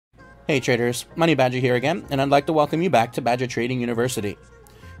Hey traders, Money Badger here again, and I'd like to welcome you back to Badger Trading University.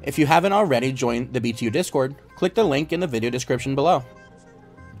 If you haven't already joined the BTU Discord, click the link in the video description below.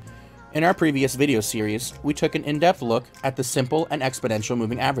 In our previous video series, we took an in-depth look at the simple and exponential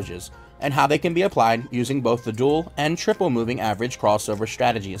moving averages, and how they can be applied using both the dual and triple moving average crossover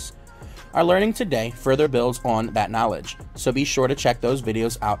strategies. Our learning today further builds on that knowledge, so be sure to check those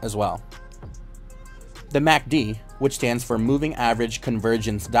videos out as well. The MACD, which stands for Moving Average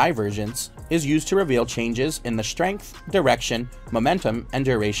Convergence Divergence, is used to reveal changes in the strength, direction, momentum, and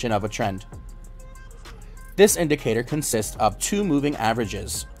duration of a trend. This indicator consists of two moving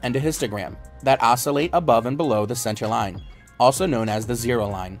averages and a histogram that oscillate above and below the center line, also known as the zero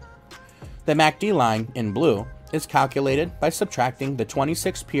line. The MACD line, in blue, is calculated by subtracting the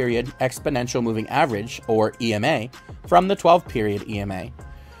 26-period exponential moving average, or EMA, from the 12-period EMA.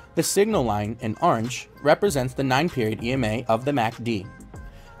 The signal line, in orange, represents the 9-period EMA of the MACD,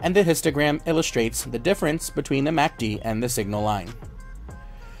 and the histogram illustrates the difference between the MACD and the signal line.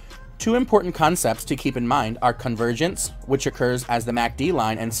 Two important concepts to keep in mind are convergence, which occurs as the MACD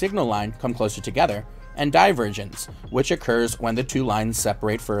line and signal line come closer together, and divergence, which occurs when the two lines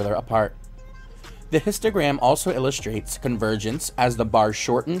separate further apart. The histogram also illustrates convergence as the bars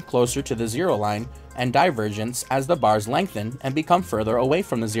shorten closer to the zero line, and divergence as the bars lengthen and become further away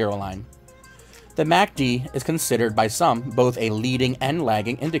from the zero line. The MACD is considered by some both a leading and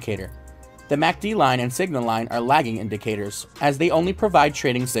lagging indicator. The MACD line and signal line are lagging indicators, as they only provide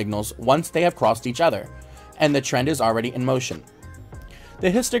trading signals once they have crossed each other, and the trend is already in motion.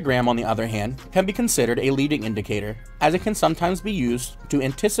 The histogram, on the other hand, can be considered a leading indicator, as it can sometimes be used to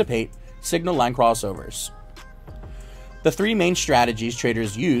anticipate signal line crossovers. The three main strategies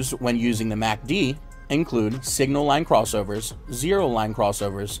traders use when using the MACD include signal line crossovers, zero line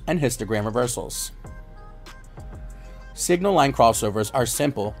crossovers, and histogram reversals. Signal line crossovers are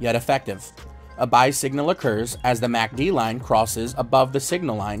simple yet effective. A buy signal occurs as the MACD line crosses above the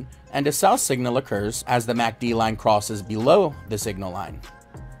signal line, and a sell signal occurs as the MACD line crosses below the signal line.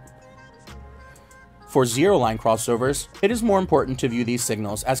 For zero line crossovers, it is more important to view these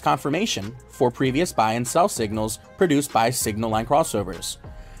signals as confirmation for previous buy and sell signals produced by signal line crossovers.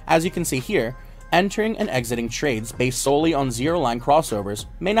 As you can see here, entering and exiting trades based solely on zero line crossovers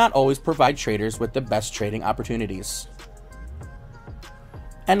may not always provide traders with the best trading opportunities.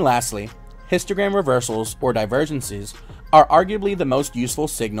 And lastly, histogram reversals or divergences are arguably the most useful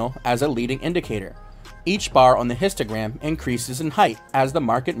signal as a leading indicator. Each bar on the histogram increases in height as the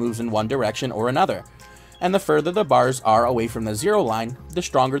market moves in one direction or another, and the further the bars are away from the zero line, the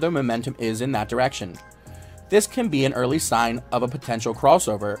stronger the momentum is in that direction. This can be an early sign of a potential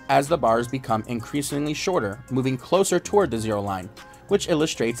crossover as the bars become increasingly shorter, moving closer toward the zero line, which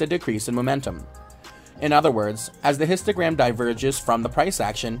illustrates a decrease in momentum. In other words, as the histogram diverges from the price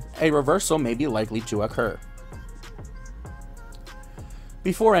action, a reversal may be likely to occur.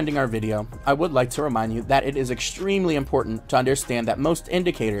 Before ending our video, I would like to remind you that it is extremely important to understand that most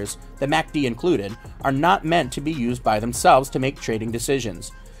indicators, the MACD included, are not meant to be used by themselves to make trading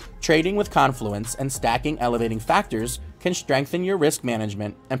decisions. Trading with confluence and stacking elevating factors can strengthen your risk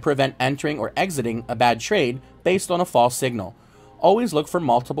management and prevent entering or exiting a bad trade based on a false signal. Always look for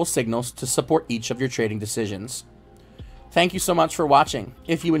multiple signals to support each of your trading decisions. Thank you so much for watching.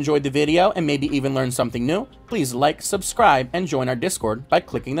 If you enjoyed the video and maybe even learned something new, please like, subscribe, and join our Discord by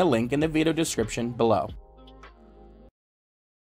clicking the link in the video description below.